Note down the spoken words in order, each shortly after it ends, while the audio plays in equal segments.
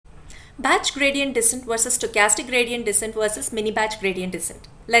Batch gradient descent versus stochastic gradient descent versus mini batch gradient descent.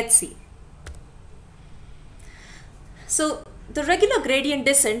 Let's see. So the regular gradient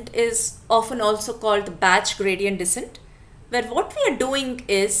descent is often also called the batch gradient descent, where what we are doing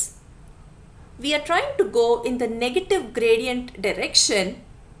is we are trying to go in the negative gradient direction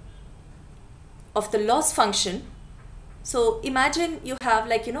of the loss function. So imagine you have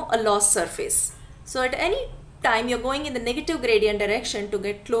a loss surface. So at any time you're going in the negative gradient direction to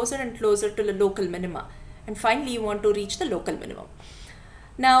get closer and closer to the local minima, and finally you want to reach the local minimum.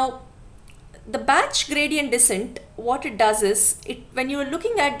 Now the batch gradient descent, what it does is, when you're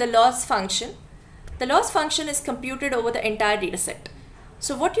looking at the loss function is computed over the entire data set.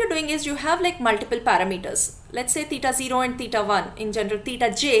 So what you're doing is you have multiple parameters. Let's say theta 0 and theta 1. In general,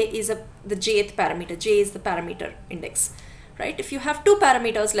 theta j is the jth parameter. J is the parameter index, right? If you have two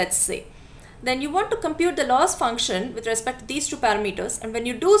parameters, let's say, then you want to compute the loss function with respect to these two parameters. And when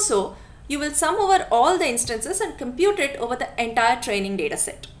you do so, you will sum over all the instances and compute it over the entire training data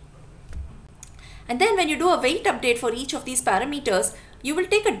set. And then when you do a weight update for each of these parameters, you will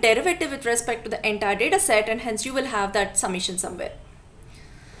take a derivative with respect to the entire data set, and hence you will have that summation somewhere.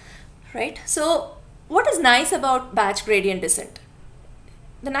 Right? So what is nice about batch gradient descent?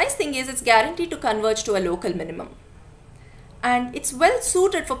 The nice thing is it's guaranteed to converge to a local minimum. And it's well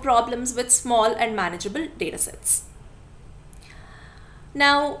suited for problems with small and manageable data sets.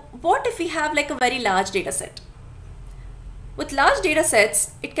 Now, what if we have a very large data set? With large data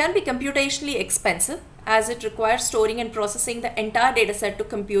sets, it can be computationally expensive, as it requires storing and processing the entire data set to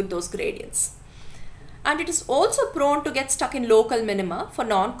compute those gradients. And it is also prone to get stuck in local minima for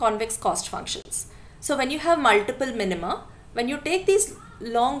non-convex cost functions. So when you have multiple minima, when you take these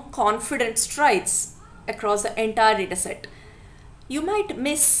long confident strides across the entire data set, you might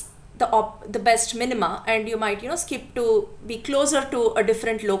miss the best minima, and you might skip to be closer to a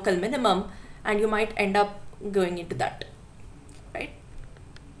different local minimum, and you might end up going into that, right?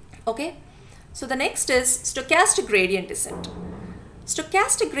 Okay, so the next is stochastic gradient descent.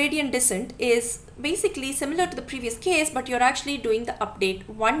 Stochastic gradient descent is basically similar to the previous case, but you're actually doing the update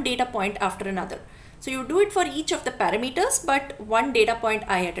one data point after another. So you do it for each of the parameters, but one data point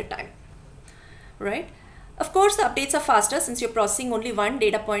I at a time, right? Of course, the updates are faster since you're processing only one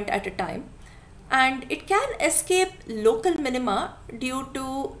data point at a time, and it can escape local minima due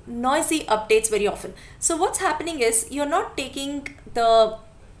to noisy updates very often. So what's happening is you're not taking the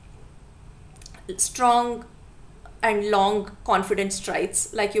strong and long confident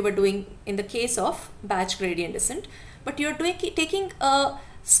strides like you were doing in the case of batch gradient descent, but you're taking a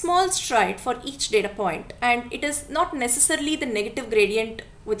small stride for each data point, and it is not necessarily the negative gradient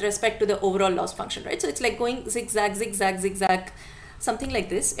with respect to the overall loss function, right? So it's like going zigzag, zigzag, zigzag, something like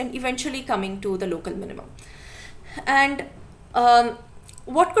this, and eventually coming to the local minimum. And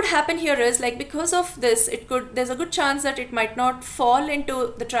what could happen here is, because of this, there's a good chance that it might not fall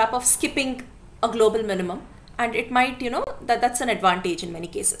into the trap of skipping a global minimum, and it might, that's an advantage in many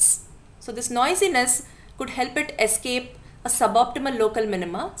cases. So this noisiness could help it escape a suboptimal local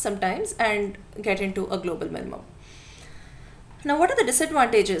minima sometimes and get into a global minimum. Now, what are the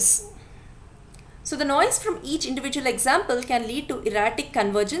disadvantages? So the noise from each individual example can lead to erratic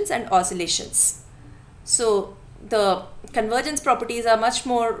convergence and oscillations. So the convergence properties are much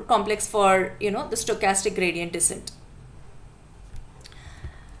more complex for, the stochastic gradient descent.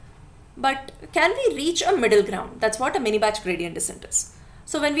 But can we reach a middle ground? That's what a mini batch gradient descent is.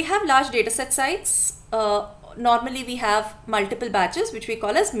 So when we have large data set size, normally we have multiple batches, which we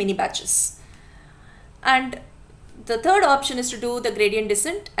call as mini batches. And the third option is to do the gradient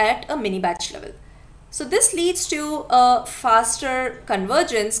descent at a mini batch level. So this leads to a faster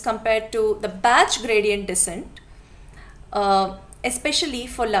convergence compared to the batch gradient descent, especially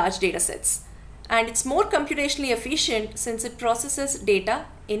for large data sets. And it's more computationally efficient since it processes data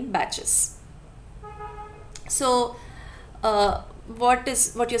in batches. So what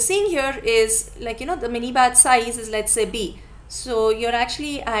you're seeing here is the mini batch size is, let's say, B. So you're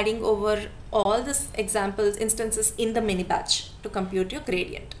actually adding over all the instances in the mini batch to compute your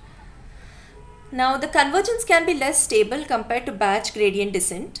gradient. Now the convergence can be less stable compared to batch gradient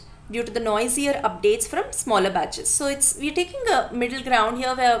descent due to the noisier updates from smaller batches. So we're taking a middle ground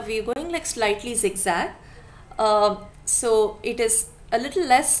here where we're going slightly zigzag. So it is a little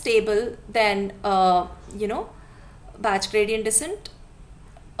less stable than batch gradient descent,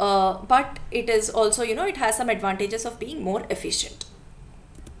 but it is also, it has some advantages of being more efficient.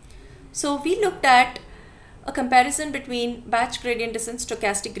 So we looked at a comparison between batch gradient descent,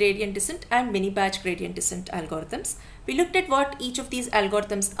 stochastic gradient descent, and mini batch gradient descent algorithms. We looked at what each of these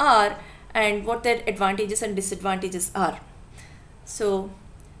algorithms are and what their advantages and disadvantages are. So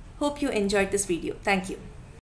Hope you enjoyed this video. Thank you.